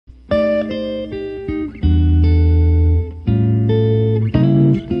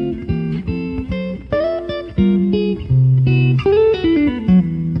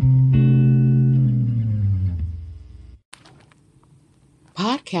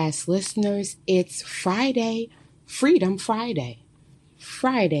podcast listeners. It's Friday, Freedom Friday,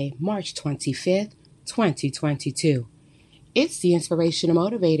 Friday, March 25th, 2022. It's the Inspirational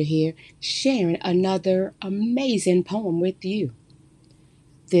Motivator here, sharing another amazing poem with you.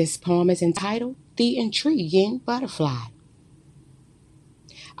 This poem is entitled The Intriguing Butterfly.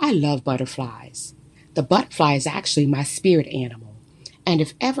 I love butterflies. The butterfly is actually my spirit animal, and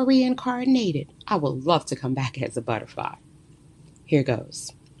if ever reincarnated, I would love to come back as a butterfly. Here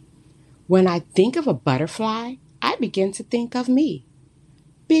goes. When I think of a butterfly, I begin to think of me.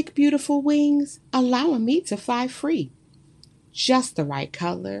 Big, beautiful wings allowing me to fly free. Just the right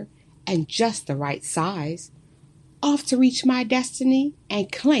color and just the right size. Off to reach my destiny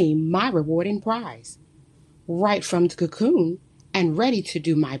and claim my rewarding prize. Right from the cocoon and ready to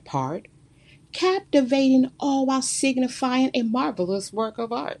do my part. Captivating all while signifying a marvelous work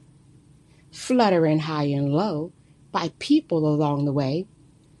of art. Fluttering high and low by people along the way.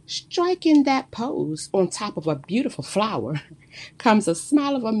 Striking that pose on top of a beautiful flower comes a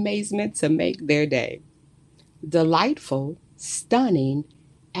smile of amazement to make their day. Delightful, stunning,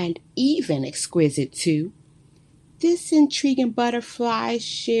 and even exquisite too. This intriguing butterfly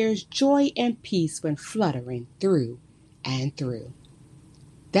shares joy and peace when fluttering through and through.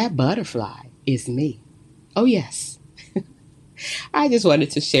 That butterfly is me. Oh yes. I just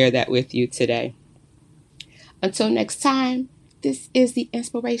wanted to share that with you today. Until next time, this is the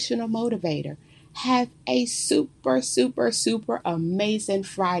Inspirational Motivator. Have a super, super, super amazing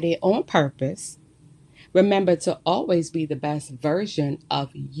Friday on purpose. Remember to always be the best version of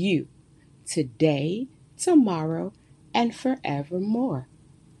you today, tomorrow, and forevermore.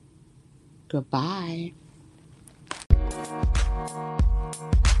 Goodbye.